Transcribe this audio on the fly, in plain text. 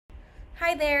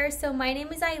Hi there, so my name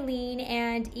is Eileen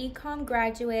and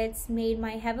EcomGraduates made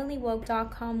my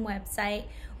HeavelyLoved.com website,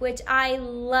 which I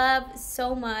love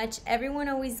so much. Everyone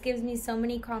always gives me so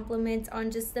many compliments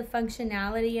on just the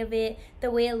functionality of it,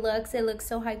 the way it looks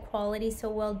so high quality,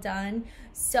 so well done.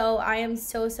 So I am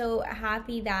so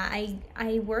happy that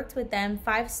I worked with them.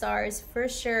 5 stars for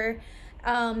sure.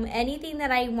 Anything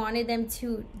that I wanted them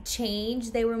to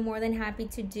change, they were more than happy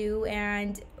to do,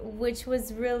 and which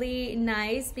was really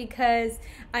nice because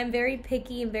I'm very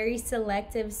picky and very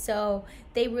selective, so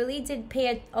they really did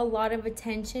pay a lot of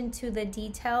attention to the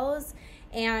details,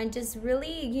 and just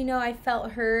really, I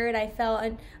felt heard, I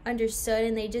felt understood,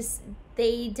 and they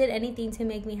did anything to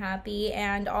make me happy.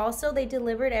 And also they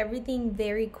delivered everything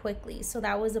very quickly, so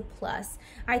that was a plus.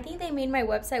 I think they made my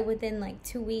website within like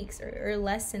 2 weeks or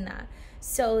less than that,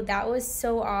 so that was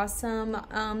so awesome.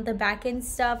 The back end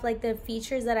stuff, like the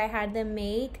features that I had them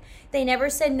make, they never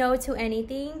said no to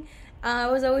anything. I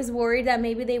was always worried that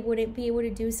maybe they wouldn't be able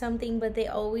to do something, but they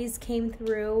always came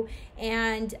through.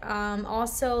 And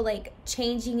also, like,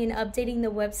 changing and updating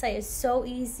the website is so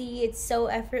easy. It's so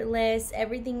effortless.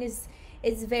 Everything is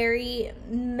very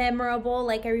memorable.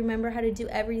 Like, I remember how to do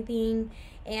everything.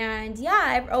 And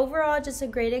yeah, overall, just a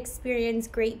great experience,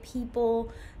 great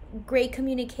people, great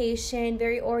communication,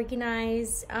 very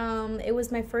organized. It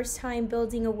was my first time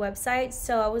building a website,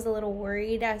 so I was a little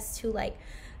worried as to like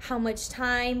how much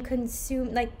time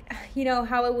consumed, like,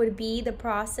 how it would be, the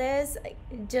process,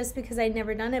 just because I'd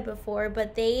never done it before.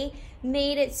 But they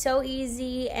made it so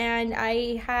easy and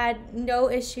I had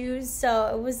no issues,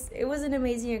 so it was an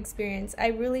amazing experience. I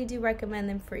really do recommend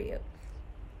them for you.